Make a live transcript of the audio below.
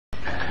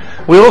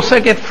We also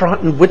get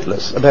frightened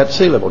witless about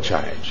sea level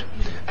change.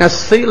 Now,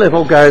 sea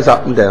level goes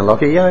up and down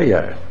like a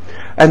yo-yo.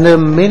 And there are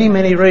many,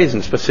 many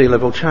reasons for sea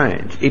level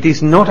change. It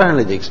is not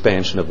only the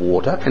expansion of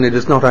water, and it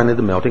is not only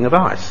the melting of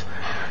ice.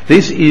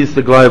 This is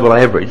the global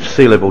average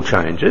sea level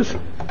changes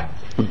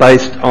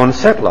based on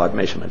satellite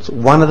measurements.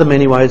 One of the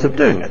many ways of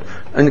doing it.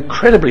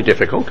 Incredibly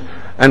difficult,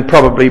 and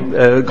probably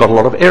got a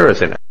lot of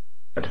errors in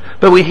it.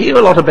 But we hear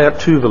a lot about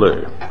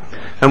Tuvalu.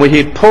 And we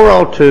hear poor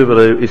old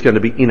Tuvalu is going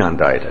to be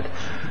inundated.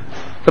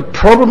 The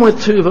problem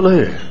with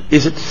Tuvalu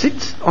is it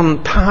sits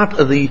on part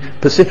of the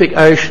Pacific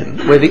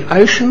Ocean where the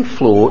ocean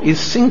floor is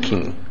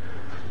sinking.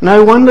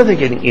 No wonder they're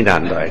getting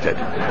inundated.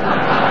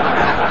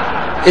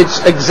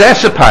 It's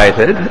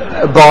exacerbated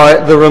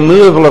by the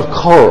removal of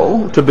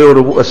coral to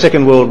build a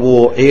Second World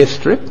War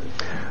airstrip,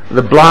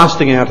 the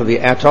blasting out of the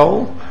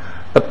atoll,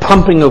 the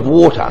pumping of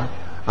water,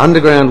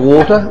 underground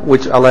water,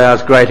 which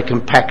allows greater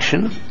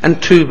compaction, and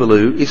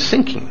Tuvalu is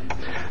sinking.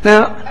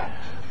 Now,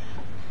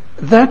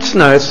 that's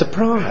no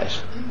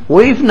surprise.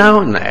 We've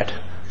known that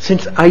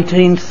since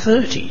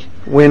 1830,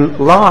 when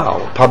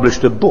Lyell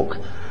published a book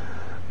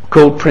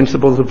called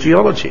Principles of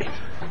Geology.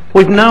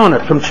 We've known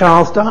it from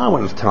Charles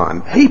Darwin's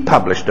time. He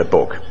published a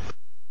book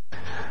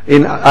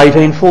in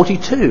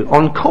 1842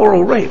 on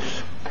coral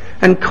reefs.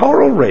 And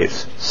coral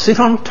reefs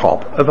sit on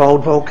top of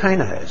old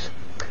volcanoes.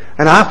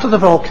 And after the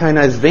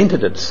volcano's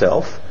vented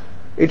itself,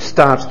 it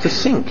starts to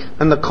sink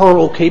and the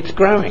coral keeps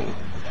growing.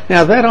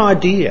 Now, that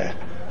idea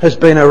has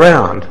been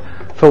around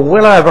for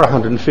well over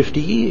 150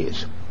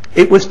 years.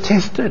 It was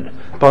tested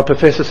by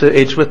Professor Sir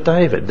Edgeworth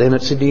David, then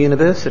at Sydney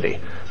University,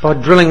 by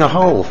drilling a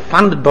hole,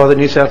 funded by the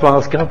New South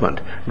Wales government,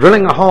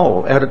 drilling a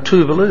hole out at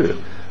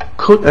Tuvalu,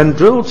 and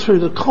drilled through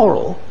the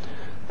coral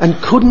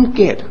and couldn't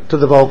get to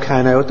the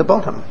volcano at the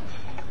bottom.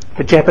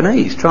 The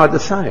Japanese tried the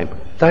same.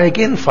 They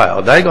again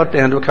failed. They got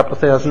down to a couple of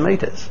thousand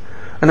metres.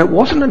 And it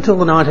wasn't until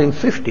the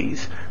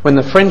 1950s, when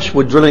the French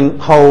were drilling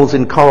holes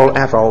in coral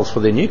atolls for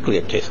their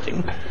nuclear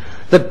testing,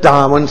 that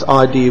Darwin's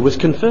idea was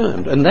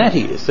confirmed. And that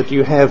is that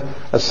you have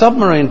a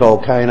submarine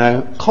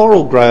volcano,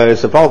 coral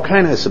grows, the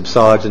volcano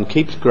subsides and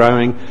keeps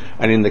growing,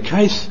 and in the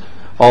case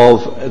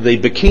of the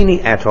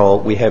Bikini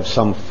Atoll, we have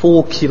some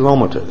 4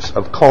 kilometres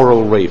of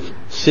coral reef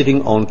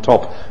sitting on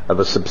top of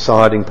a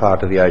subsiding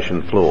part of the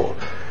ocean floor.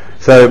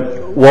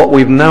 So what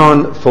we've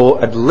known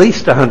for at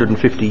least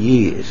 150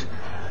 years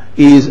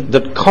is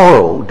that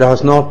coral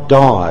does not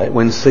die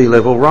when sea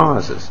level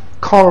rises.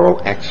 Coral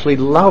actually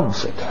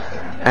loves it.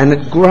 And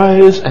it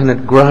grows and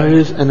it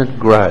grows and it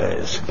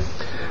grows.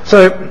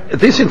 So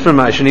this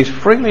information is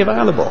freely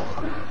available.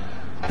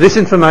 This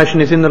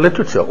information is in the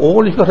literature.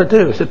 All you've got to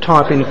do is to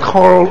type in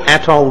Coral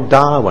Atoll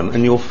Darwin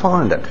and you'll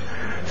find it.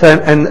 So,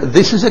 and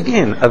this is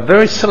again a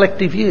very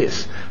selective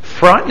use.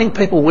 Frightening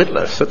people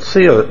witless that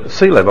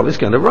sea level is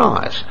going to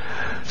rise.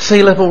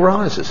 Sea level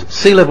rises,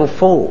 sea level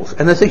falls,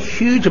 and there's a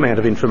huge amount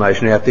of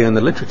information out there in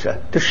the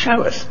literature to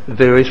show us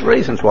various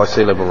reasons why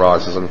sea level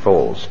rises and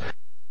falls.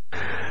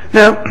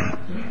 Now,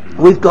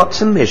 we've got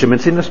some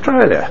measurements in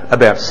Australia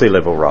about sea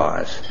level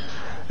rise.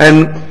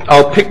 And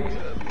I'll pick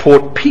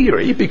Port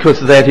Pirie because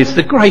that is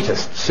the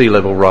greatest sea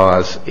level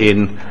rise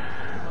in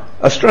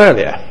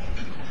Australia.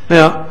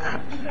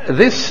 Now,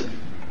 this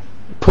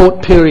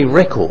Port Pirie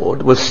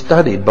record was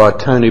studied by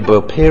Tony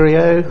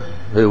Belperio,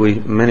 who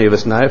many of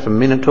us know from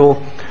Minotaur,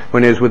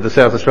 when he was with the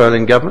South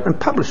Australian government, and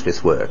published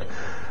this work.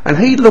 And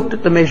he looked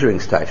at the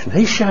measuring station.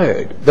 He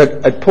showed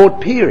that at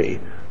Port Pirie,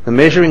 the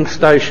measuring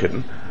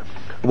station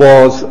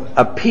was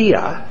a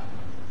pier,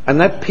 and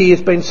that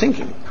pier's been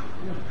sinking.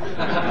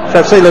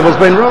 So sea level's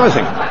been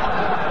rising.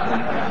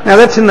 Now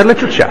that's in the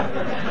literature.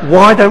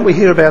 Why don't we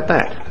hear about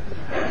that?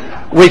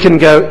 We can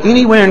go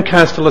anywhere in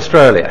coastal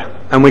Australia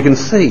and we can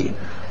see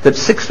that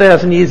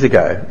 6,000 years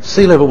ago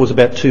sea level was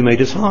about 2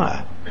 metres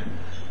higher.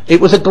 It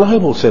was a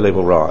global sea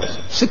level rise.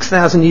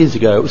 6,000 years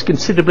ago it was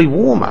considerably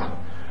warmer.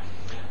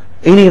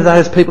 Any of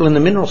those people in the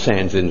mineral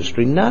sands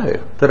industry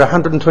know that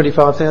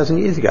 125,000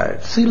 years ago,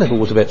 sea level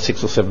was about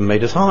 6 or 7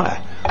 metres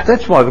higher.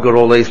 That's why we've got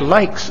all these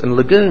lakes and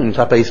lagoons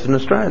up eastern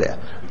Australia.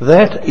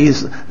 That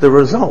is the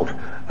result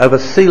of a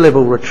sea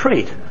level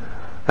retreat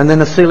and then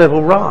a sea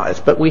level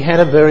rise. But we had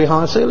a very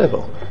high sea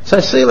level.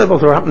 So sea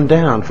levels are up and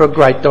down for a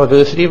great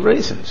diversity of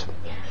reasons.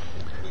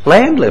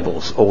 Land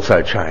levels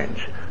also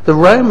change. The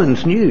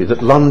Romans knew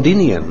that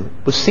Londinium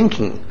was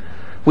sinking.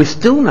 We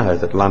still know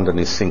that London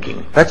is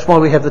sinking. That's why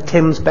we have the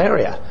Thames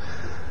Barrier.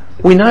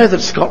 We know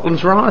that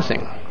Scotland's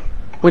rising.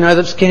 We know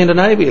that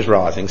Scandinavia's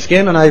rising.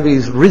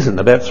 Scandinavia's risen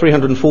about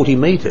 340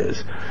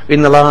 metres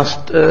in the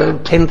last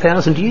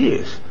 10,000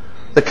 years.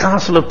 The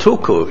castle of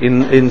Turku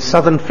in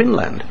southern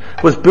Finland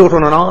was built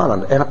on an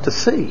island out to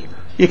sea.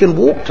 You can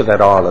walk to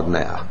that island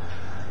now.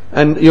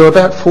 And you're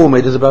about 4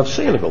 metres above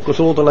sea level because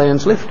all the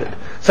land's lifted.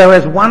 So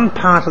as one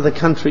part of the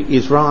country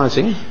is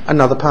rising,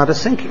 another part is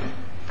sinking.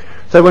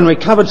 So when we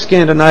covered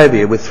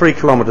Scandinavia with 3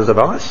 kilometres of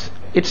ice,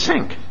 it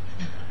sank.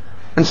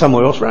 And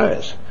somewhere else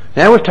rose.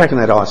 Now we've taken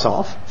that ice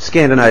off,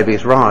 Scandinavia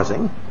is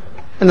rising,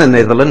 and the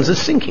Netherlands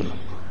is sinking.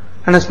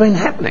 And it's been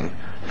happening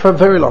for a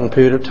very long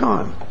period of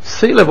time.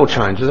 Sea level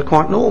changes are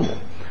quite normal.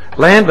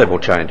 Land level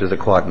changes are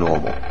quite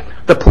normal.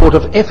 The port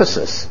of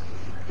Ephesus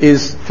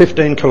is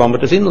 15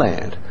 kilometres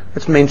inland.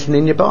 It's mentioned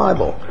in your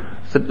Bible.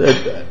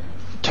 The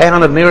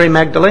town of Mary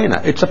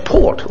Magdalena, it's a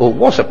port, or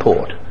was a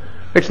port.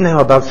 It's now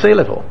above sea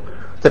level.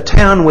 The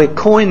town where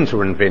coins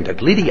were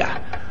invented,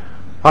 Lydia,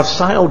 I've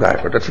sailed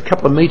over it. It's a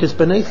couple of metres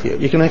beneath you.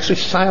 You can actually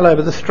sail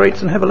over the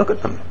streets and have a look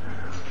at them.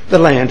 The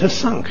land has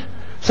sunk.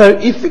 So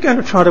if you're going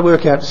to try to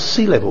work out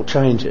sea level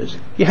changes,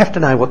 you have to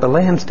know what the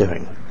land's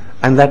doing.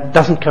 And that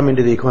doesn't come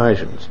into the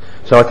equations.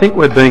 So I think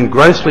we're being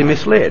grossly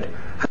misled.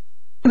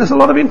 And there's a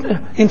lot of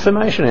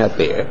information out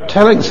there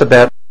telling us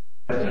about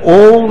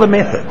all the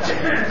methods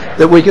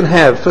that we can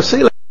have for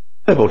sea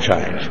level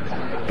change.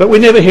 But we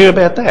never hear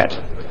about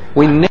that.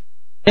 We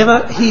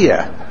never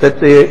hear that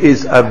there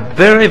is a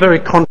very, very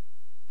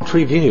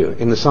contrary view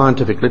in the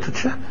scientific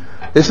literature.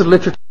 This is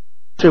literature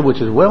which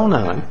is well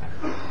known,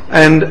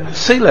 and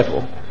sea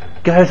level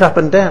goes up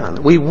and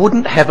down. We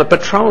wouldn't have a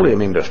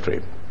petroleum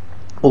industry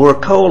or a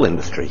coal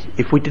industry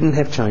if we didn't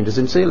have changes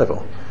in sea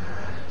level.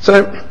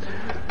 So,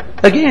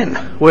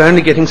 again, we're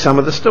only getting some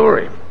of the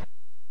story.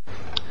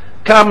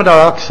 Carbon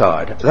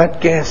dioxide,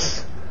 that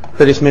gas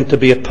that is meant to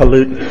be a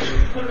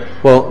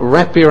pollutant. Well,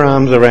 wrap your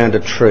arms around a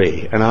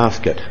tree and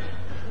ask it,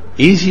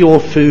 is your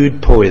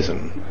food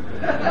poison?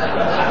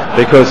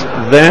 Because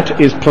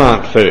that is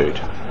plant food.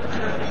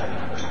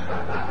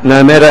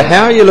 No matter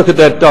how you look at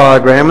that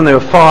diagram, and there are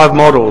 5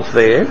 models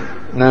there,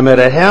 no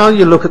matter how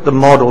you look at the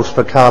models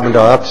for carbon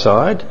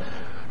dioxide,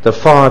 the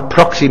 5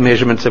 proxy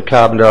measurements of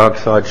carbon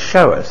dioxide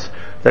show us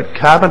that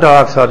carbon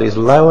dioxide is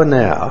lower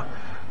now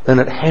than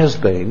it has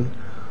been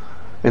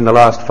in the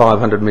last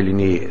 500 million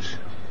years.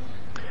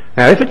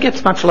 Now, if it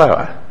gets much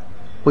lower,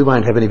 we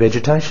won't have any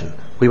vegetation,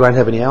 we won't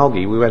have any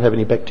algae, we won't have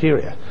any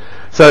bacteria.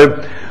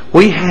 So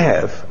we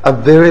have a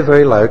very,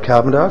 very low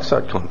carbon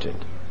dioxide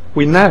content.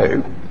 We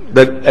know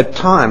that at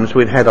times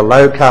we've had a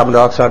low carbon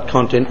dioxide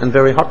content in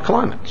very hot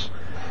climates.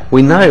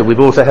 We know we've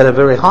also had a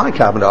very high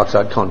carbon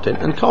dioxide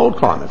content in cold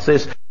climates.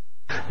 There's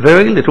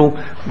very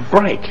little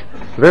break,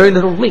 very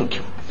little link.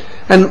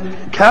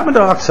 And carbon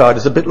dioxide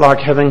is a bit like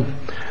having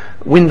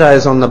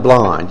windows on the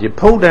blind. You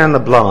pull down the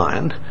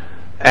blind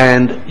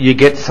and you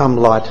get some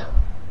light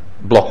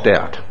blocked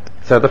out.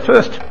 So the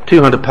first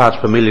 200 parts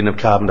per million of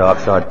carbon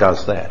dioxide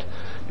does that.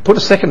 You put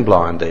a second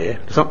blind there,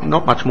 there's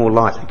not much more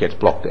light that gets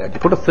blocked out. You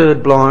put a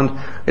third blind,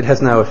 it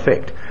has no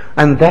effect.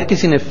 And that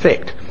is in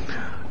effect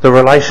the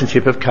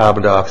relationship of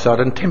carbon dioxide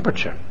and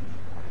temperature.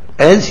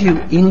 As you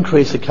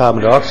increase the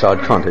carbon dioxide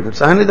content,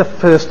 it's only the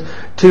first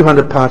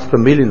 200 parts per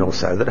million or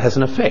so that has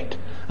an effect.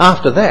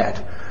 After that,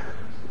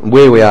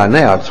 where we are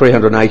now,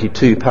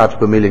 382 parts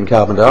per million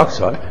carbon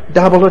dioxide,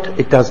 double it,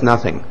 it does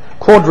nothing.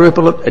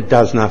 Quadruple it, it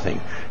does nothing.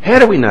 How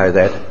do we know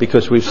that?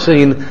 Because we've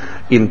seen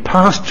in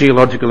past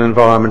geological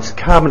environments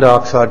carbon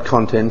dioxide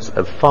contents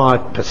of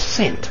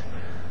 5%.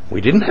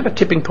 We didn't have a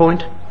tipping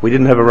point, we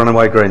didn't have a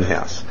runaway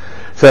greenhouse.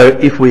 So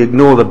if we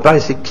ignore the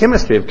basic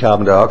chemistry of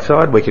carbon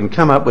dioxide, we can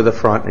come up with a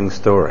frightening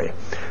story.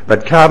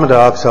 But carbon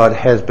dioxide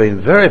has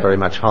been very, very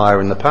much higher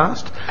in the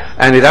past,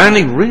 and it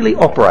only really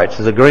operates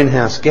as a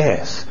greenhouse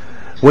gas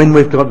when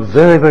we've got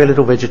very, very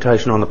little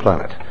vegetation on the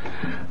planet.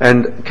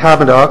 And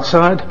carbon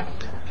dioxide,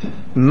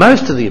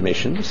 most of the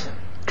emissions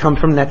come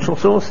from natural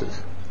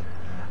sources.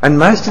 And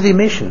most of the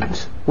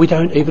emissions we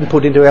don't even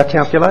put into our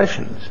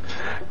calculations.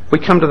 We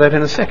come to that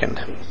in a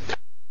second.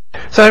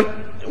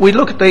 So we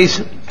look at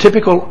these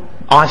typical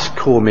ice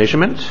core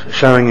measurements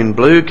showing in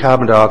blue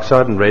carbon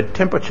dioxide and red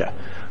temperature.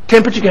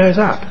 Temperature goes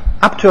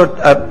up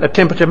to a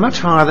temperature much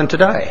higher than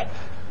today.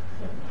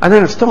 And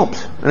then it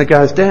stops and it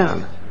goes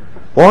down.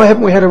 Why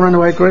haven't we had a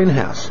runaway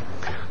greenhouse?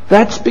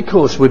 That's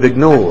because we've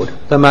ignored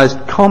the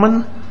most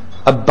common,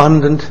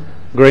 abundant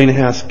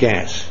greenhouse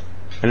gas,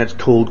 and it's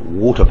called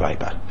water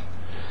vapour.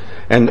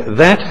 And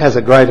that has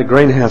a greater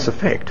greenhouse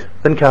effect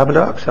than carbon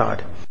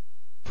dioxide.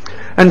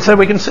 And so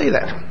we can see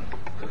that.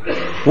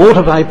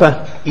 Water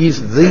vapour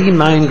is the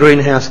main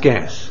greenhouse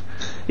gas.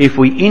 If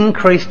we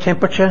increase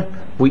temperature,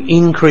 we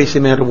increase the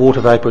amount of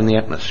water vapour in the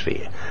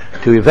atmosphere.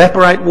 To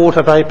evaporate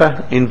water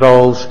vapour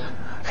involves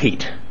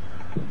heat.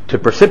 To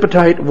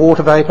precipitate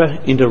water vapour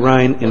into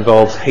rain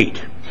involves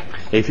heat.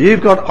 If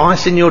you've got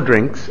ice in your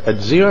drinks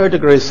at 0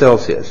 degrees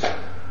Celsius,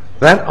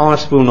 that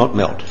ice will not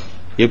melt.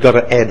 You've got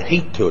to add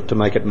heat to it to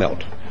make it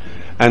melt.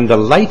 And the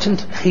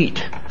latent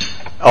heat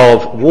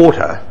of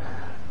water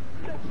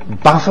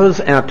buffers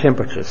our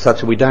temperatures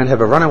such that we don't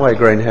have a runaway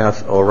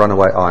greenhouse or a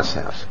runaway ice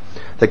house.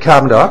 The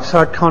carbon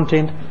dioxide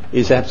content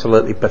is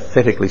absolutely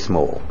pathetically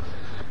small.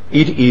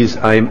 It is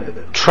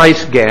a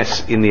trace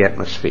gas in the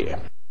atmosphere.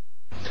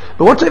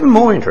 But what's even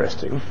more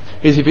interesting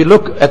is if you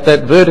look at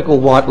that vertical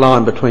white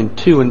line between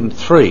 2 and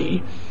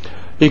 3,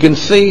 you can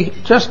see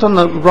just on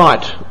the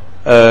right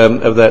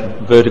of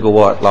that vertical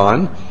white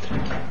line,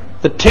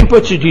 the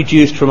temperature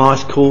deduced from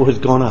ice core has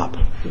gone up.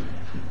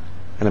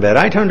 And about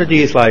 800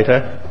 years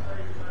later,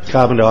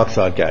 carbon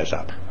dioxide goes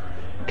up.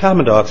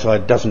 Carbon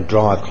dioxide doesn't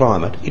drive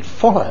climate, it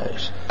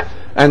follows.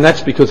 And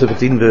that's because of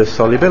its inverse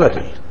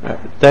solubility.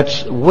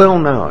 That's well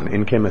known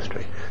in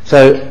chemistry.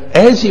 So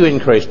as you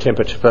increase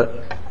temperature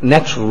for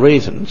natural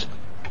reasons,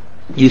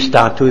 you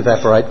start to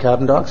evaporate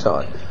carbon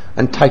dioxide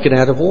and take it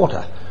out of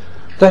water.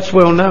 That's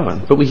well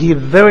known, but we hear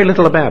very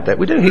little about that.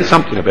 We do hear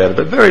something about it,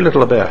 but very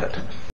little about it.